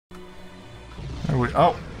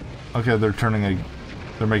Oh! Okay,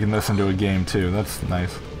 they're making this into a game too. That's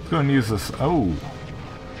nice. Let's go and use this. Oh!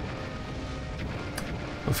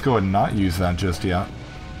 Let's go and not use that just yet.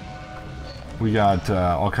 We got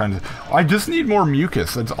all kinds of... I just need more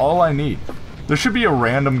mucus. That's all I need. There should be a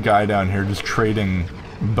random guy down here just trading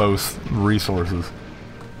both resources.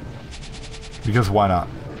 Because why not?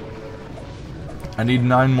 I need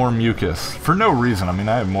 9 more mucus. For no reason. I mean,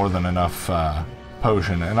 I have more than enough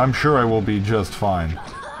potion, and I'm sure I will be just fine.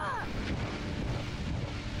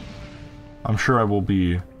 I'm sure I will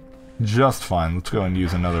be just fine. Let's go and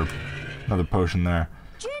use another potion there.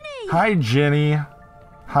 Ginny! Hi, Ginny.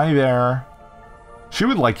 Hi there. She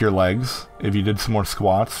would like your legs if you did some more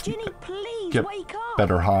squats. Ginny, please get wake up.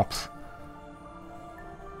 better hops.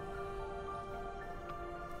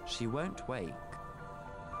 She won't wake.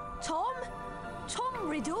 Tom? Tom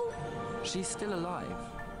Riddle? She's still alive,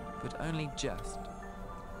 but only just.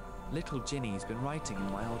 Little Ginny's been writing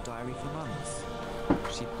in my old diary for months.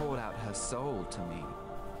 She poured out her soul to me.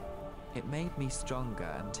 It made me stronger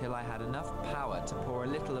until I had enough power to pour a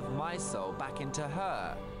little of my soul back into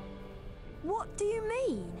her. What do you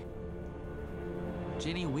mean?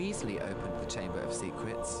 Ginny Weasley opened the Chamber of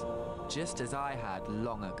Secrets, just as I had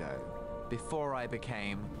long ago, before I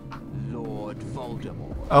became Lord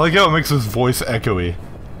Voldemort. I like how it makes his voice echoey.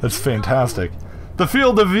 That's fantastic. The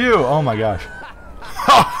field of view! Oh my gosh.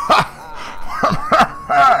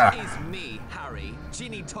 It's me, Harry.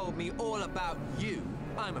 Ginny told me all about you.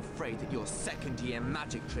 I'm afraid that your second-year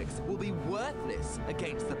magic tricks will be worthless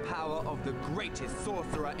against the power of the greatest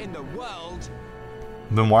sorcerer in the world.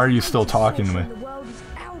 Then why are you still talking to me? The world is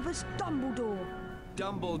Albus Dumbledore.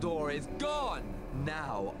 Dumbledore is gone.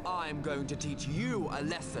 Now I'm going to teach you a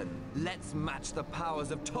lesson. Let's match the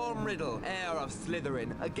powers of Tom Riddle, heir of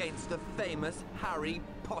Slytherin, against the famous Harry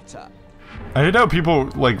Potter. I hate how people,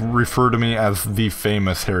 like, refer to me as the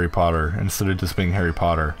famous Harry Potter instead of just being Harry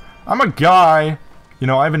Potter. I'm a guy! You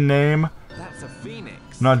know, I have a name. That's a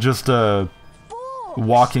phoenix. Not just a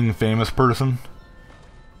walking famous person.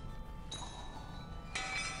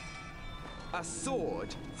 A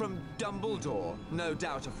sword from Dumbledore, no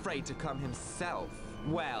doubt afraid to come himself.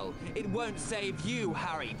 Well, it won't save you,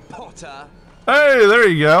 Harry Potter. Hey, there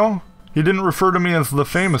you go. He didn't refer to me as the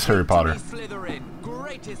famous Harry Potter. Slytherin,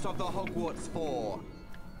 greatest of the Hogwarts Four.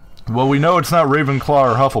 Well, we know it's not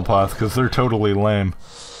Ravenclaw or Hufflepuff because they're totally lame.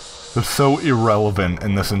 They're so irrelevant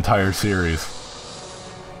in this entire series.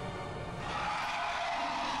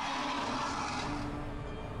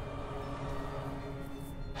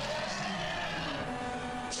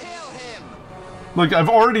 Kill him! Look, I've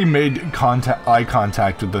already made eye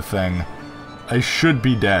contact with the thing. I should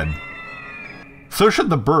be dead. So should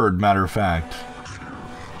the bird, matter of fact.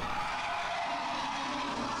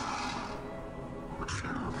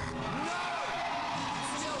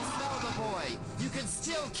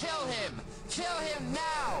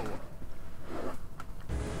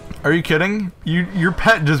 Are you kidding? Your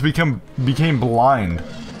pet just became blind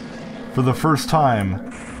for the first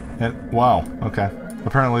time. And wow, okay.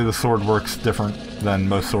 Apparently the sword works different than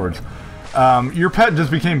most swords. Your pet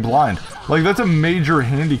just became blind. Like, that's a major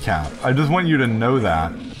handicap. I just want you to know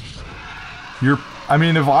that. I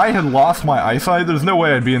mean, if I had lost my eyesight, there's no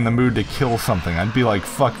way I'd be in the mood to kill something. I'd be like,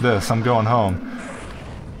 fuck this, I'm going home.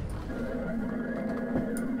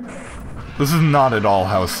 This is not at all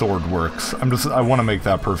how a sword works. I want to make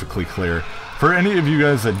that perfectly clear. For any of you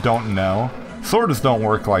guys that don't know, swords don't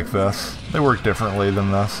work like this. They work differently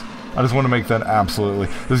than this. I just want to make that absolutely...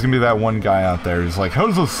 There's gonna be that one guy out there who's like, how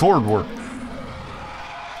does a sword work?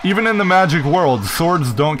 Even in the magic world,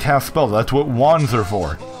 swords don't cast spells. That's what wands are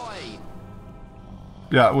for.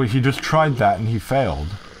 Yeah, well, he just tried that and he failed.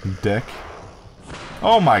 Dick.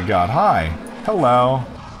 Oh my god, hi. Hello.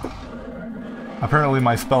 Apparently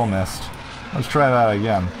my spell missed. Let's try that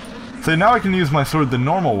again. So now I can use my sword the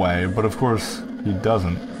normal way, but of course he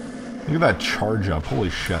doesn't. Look at that charge up, holy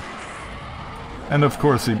shit. And of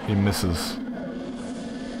course he misses.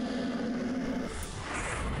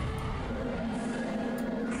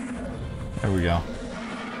 There we go.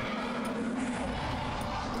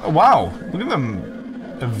 Oh, wow, look at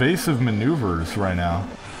them evasive maneuvers right now.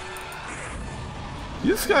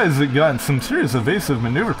 These guys have got some serious evasive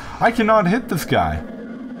maneuvers. I cannot hit this guy.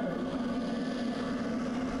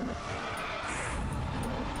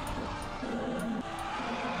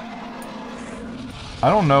 I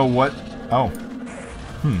don't know what... Oh.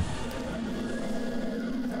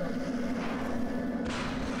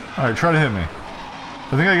 Alright, try to hit me. I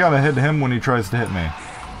think I gotta hit him when he tries to hit me.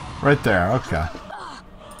 Right there, okay.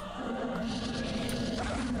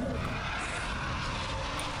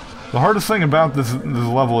 The hardest thing about this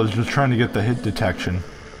level is just trying to get the hit detection.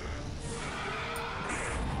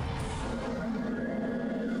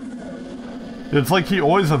 It's like he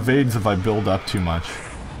always evades if I build up too much.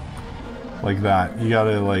 Like that. You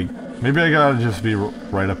gotta, like... Maybe I gotta just be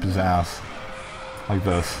right up his ass. Like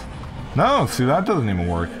this. No, see, that doesn't even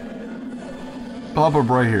work. Pop up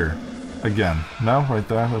right here. Again. No, right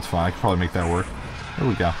there. That's fine. I can probably make that work. There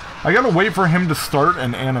we go. I gotta wait for him to start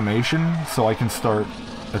an animation so I can start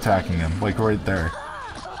attacking him. Like right there.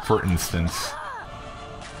 For instance.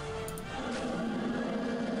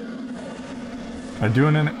 Am I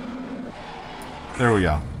doing it? There we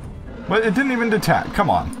go. But it didn't even detect. Come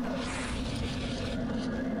on.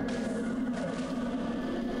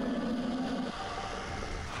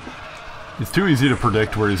 It's too easy to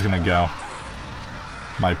predict where he's gonna go.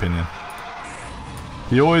 My opinion.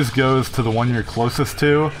 He always goes to the one you're closest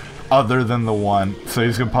to, other than the one... So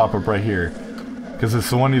he's gonna pop up right here. Because it's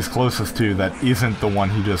the one he's closest to that isn't the one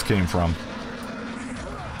he just came from.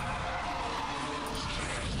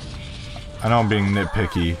 I know I'm being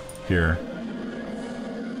nitpicky here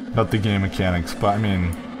about the game mechanics, but I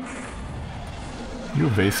mean... You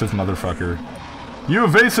evasive motherfucker. You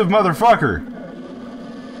evasive motherfucker!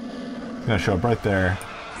 He's gonna show up right there.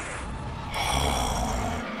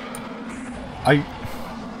 I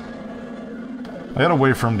gotta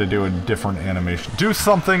wait for him to do a different animation. Do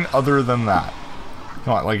something other than that.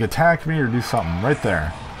 Come on, like attack me or do something. Right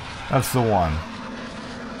there. That's the one.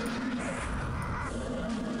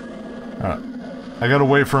 Alright. I gotta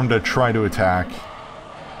wait for him to try to attack.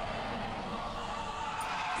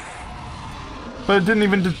 But it didn't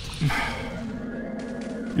even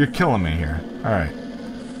You're killing me here. Alright.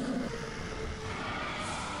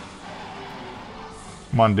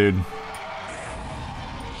 Come on, dude.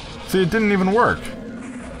 See, it didn't even work.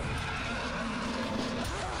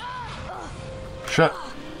 Shut.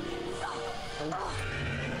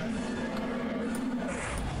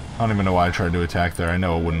 I don't even know why I tried to attack there. I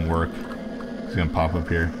know it wouldn't work. He's gonna pop up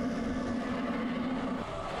here.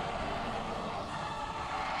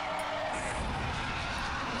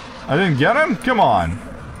 I didn't get him? Come on.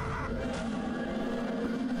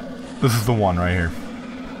 This is the one right here.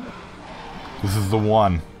 This is the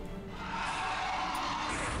one.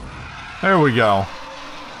 There we go.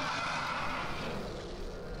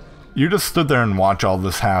 You just stood there and watched all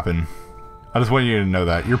this happen. I just want you to know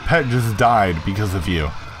that. Your pet just died because of you.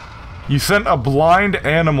 You sent a blind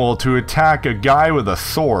animal to attack a guy with a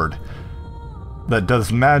sword that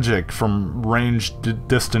does magic from ranged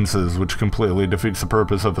distances, which completely defeats the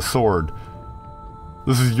purpose of a sword.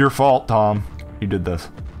 This is your fault, Tom. You did this.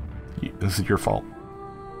 This is your fault.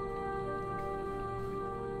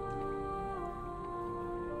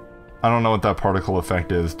 I don't know what that particle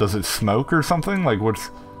effect is. Does it smoke or something? Like, what's...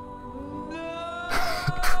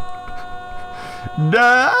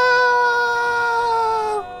 No!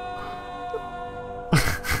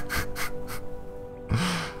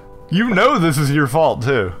 You know this is your fault,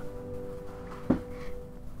 too.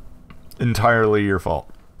 Entirely your fault.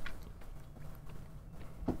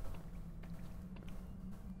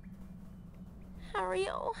 Harry,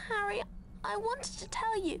 oh Harry, I wanted to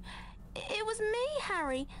tell you. It was me,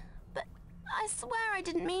 Harry. But I swear I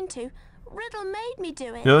didn't mean to. Riddle made me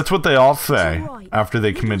do it. Yeah, that's what they all say Right. after they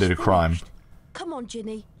Riddle's committed a crime. finished. Come on,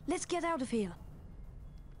 Ginny. Let's get out of here.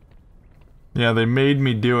 Yeah, they made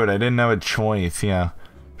me do it. I didn't have a choice. Yeah,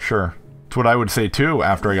 sure. That's what I would say too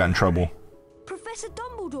after I got in trouble. Professor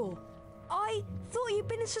Dumbledore, I thought you'd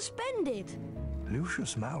been suspended.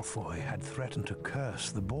 Lucius Malfoy had threatened to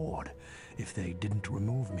curse the board if they didn't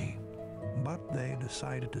remove me. But they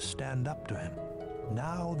decided to stand up to him.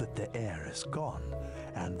 Now that the heir is gone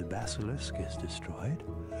and the basilisk is destroyed,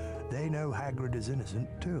 they know Hagrid is innocent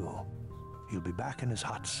too. He'll be back in his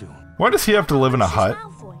hut soon. Why does he have to live in a hut?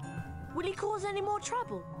 Malfoy, will he cause any more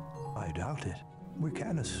trouble? I doubt it. We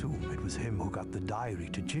can assume it was him who got the diary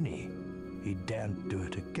to Ginny. He daren't do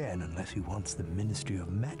it again unless he wants the Ministry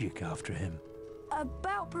of Magic after him.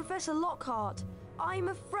 About Professor Lockhart, I'm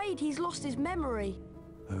afraid he's lost his memory.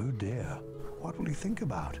 Oh dear. What will he think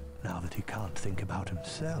about now that he can't think about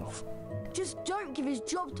himself? Just don't give his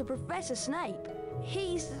job to Professor Snape.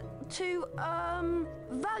 He's too,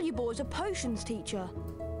 valuable as a potions teacher.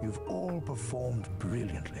 You've all performed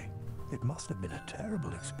brilliantly. It must have been a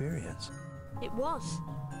terrible experience. It was.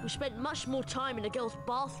 We spent much more time in a girl's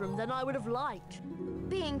bathroom than I would have liked.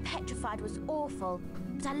 Being petrified was awful,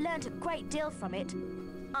 but I learned a great deal from it.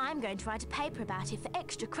 I'm going to write a paper about it for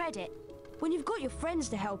extra credit. When you've got your friends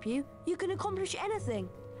to help you, you can accomplish anything.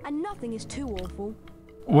 And nothing is too awful.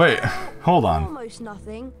 Wait, hold on. Almost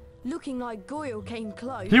nothing. Looking like Goyle came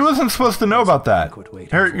close. He wasn't supposed to know about that.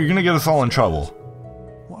 Harry, you're gonna get us all in trouble.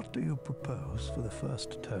 What do you propose for the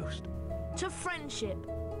first toast? To friendship.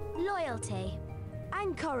 Loyalty.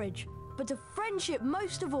 And courage. But to friendship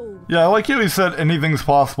most of all. Yeah, I like how he said anything's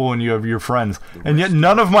possible when you have your friends, and yet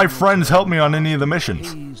none of my friends helped me on any of the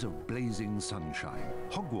missions. Days of blazing sunshine.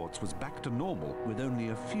 Hogwarts was back to normal with only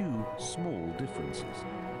a few small differences.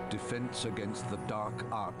 Defense against the dark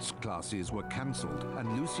arts classes were cancelled,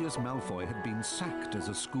 and Lucius Malfoy had been sacked as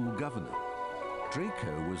a school governor.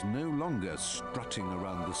 Draco was no longer strutting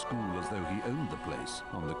around the school as though he owned the place.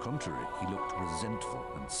 On the contrary, he looked resentful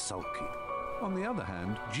and sulky. On the other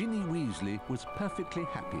hand, Ginny Weasley was perfectly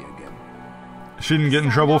happy again. She didn't get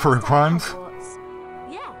in trouble for her crimes?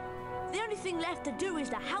 Yeah. The only thing left to do is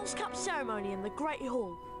the House Cup ceremony in the Great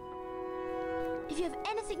Hall. If you have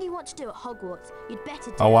anything you want to do at Hogwarts, you'd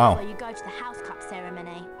better do Oh, wow. it before you go to the House Cup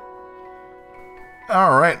ceremony.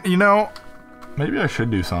 Alright, you know, maybe I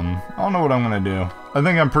should do something. I don't know what I'm gonna do. I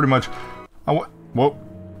think I'm pretty much... Whoa,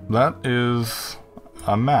 that is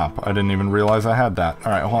a map. I didn't even realize I had that.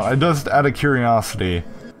 Alright, hold on. I just, out of curiosity...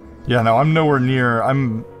 Yeah, no, I'm nowhere near.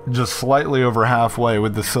 I'm just slightly over halfway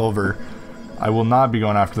with the silver. I will not be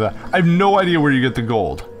going after that. I have no idea where you get the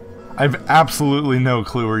gold. I have absolutely no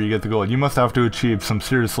clue where you get the gold. You must have to achieve some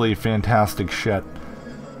seriously fantastic shit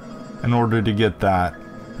in order to get that.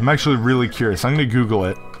 I'm actually really curious. I'm going to Google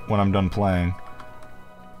it when I'm done playing.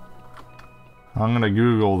 I'm going to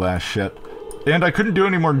Google that shit. And I couldn't do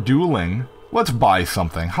any more dueling. Let's buy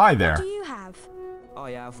something. Hi there. What do you have?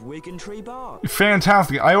 I have Wigan Tree bark.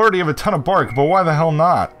 Fantastic. I already have a ton of bark, but why the hell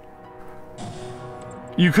not?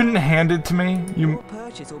 You couldn't hand it to me? Your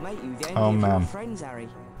purchase will make you the envy of your friends, Harry.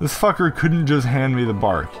 This fucker couldn't just hand me the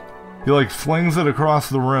bark. He like flings it across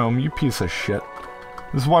the room. You piece of shit.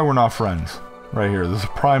 This is why we're not friends. Right here. This is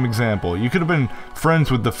a prime example. You could have been friends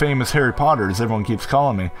with the famous Harry Potter, as everyone keeps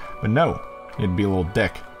calling me. But no. You'd be a little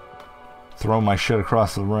dick. Throw my shit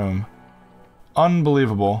across the room.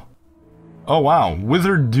 Unbelievable. Oh wow.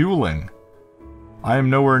 Wizard dueling. I am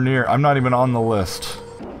nowhere near. I'm not even on the list.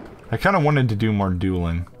 I kind of wanted to do more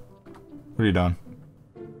dueling. What are you doing?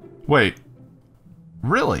 Wait.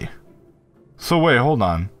 Really? So wait, hold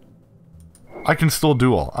on. I can still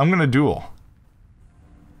duel. I'm gonna duel.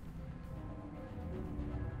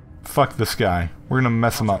 Fuck this guy. We're gonna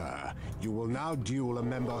mess him up. You will now duel a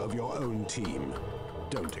member of your own team.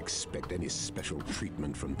 Don't expect any special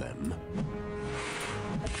treatment from them.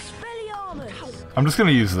 Expelliarmus! I'm just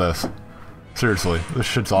gonna use this. Seriously, this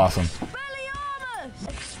shit's awesome.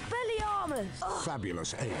 Expelliarmus! Expelliarmus!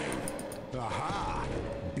 Fabulous aiming. Aha!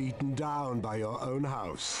 Beaten down by your own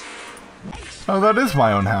house. Oh, that is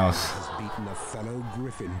my own house. Has beaten a fellow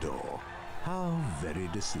Gryffindor. How very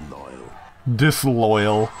disloyal.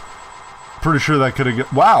 Disloyal. Pretty sure that could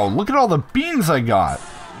have... Wow, look at all the beans I got.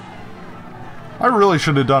 I really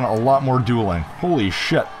should have done a lot more dueling. Holy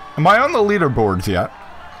shit. Am I on the leaderboards yet?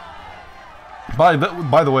 By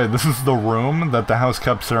the way, this is the room that the House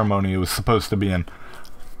Cup ceremony was supposed to be in.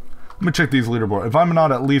 Let me check these leaderboards. If I'm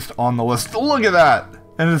not at least on the list... Look at that!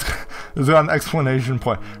 And it's got an exclamation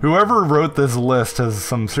point. Whoever wrote this list has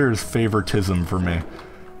some serious favoritism for me.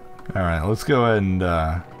 Alright, let's go ahead and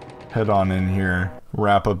head on in here.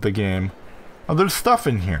 Wrap up the game. Oh, there's stuff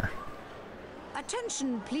in here.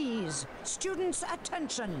 Attention, please. Students,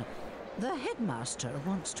 attention. The headmaster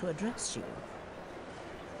wants to address you.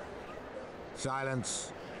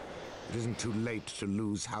 Silence. It isn't too late to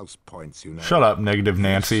lose house points, you know. Shut up, negative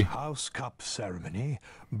Nancy. This House Cup ceremony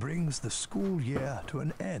brings the school year to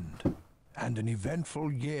an end, and an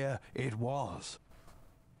eventful year it was.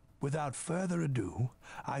 Without further ado,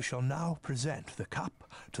 I shall now present the cup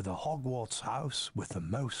to the Hogwarts house with the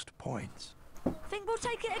most points. Think we'll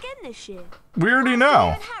take it again this year? We already You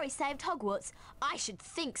know. and Harry saved Hogwarts. I should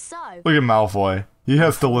think so. Look at Malfoy. He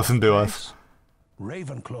has to listen to us.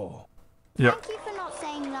 Ravenclaw. Yep. Thank you for not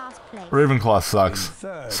saying last place. Ravenclaw sucks.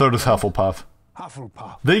 So does Hufflepuff.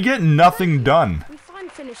 Hufflepuff. They get nothing done. We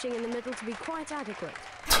find finishing in the middle to be quite adequate.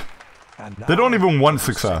 And They don't even want the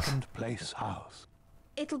success. Second place house.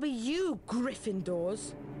 It'll be you,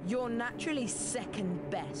 Gryffindors. You're naturally second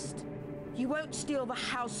best. You won't steal the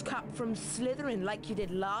House Cup from Slytherin like you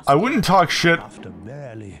did last I wouldn't talk shit. After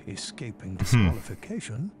barely escaping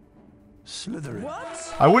disqualification, Slytherin.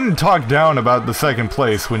 What? I wouldn't talk down about the second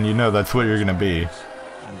place when you know that's what you're gonna be.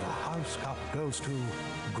 And the House Cup goes to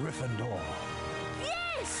Gryffindor.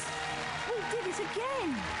 Yes! We did it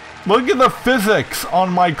again! Look at the physics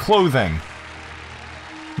on my clothing.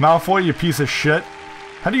 Malfoy, you piece of shit.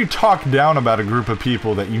 How do you talk down about a group of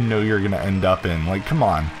people that you know you're gonna end up in? Like, come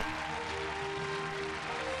on.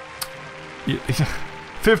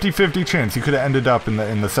 50-50 chance you could have ended up in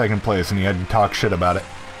the second place and you had to talk shit about it.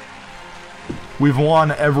 We've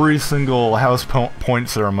won every single house point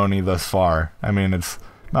ceremony thus far. I mean, it's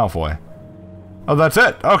Malfoy. Oh, that's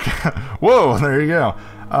it. Okay. Whoa, there you go.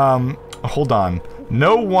 Hold on.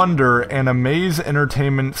 No Wonder and Amaze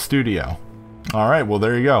Entertainment Studio. Alright, well,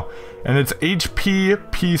 there you go. And it's HP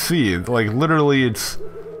PC. Like, literally, it's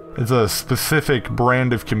a specific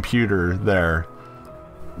brand of computer there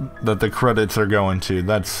that the credits are going to.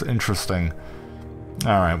 That's interesting.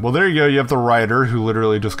 Alright, well, there you go. You have the writer who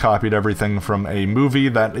literally just copied everything from a movie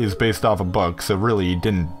that is based off a book, so really he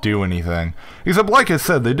didn't do anything. Except, like I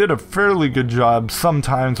said, they did a fairly good job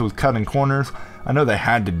sometimes with cutting corners. I know they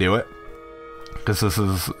had to do it, because this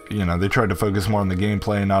is, you know, they tried to focus more on the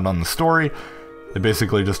gameplay, not on the story. They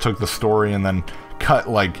basically just took the story and then cut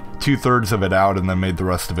like 2/3 of it out and then made the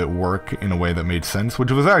rest of it work in a way that made sense,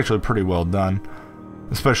 which was actually pretty well done,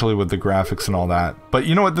 especially with the graphics and all that. But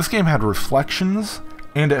you know what? This game had reflections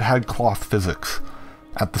and it had cloth physics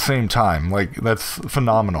at the same time. Like, that's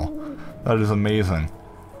phenomenal. That is amazing.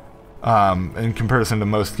 In comparison to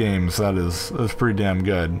most games, that's pretty damn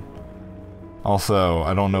good. Also,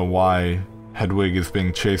 I don't know why Hedwig is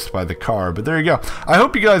being chased by the car, but there you go. I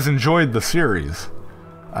hope you guys enjoyed the series.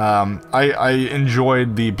 I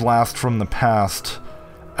enjoyed the Blast from the Past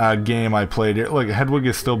game I played. Look, Hedwig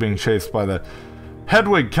is still being chased by the...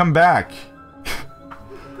 Hedwig, come back!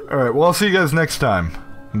 Alright, well, I'll see you guys next time.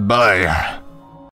 Bye.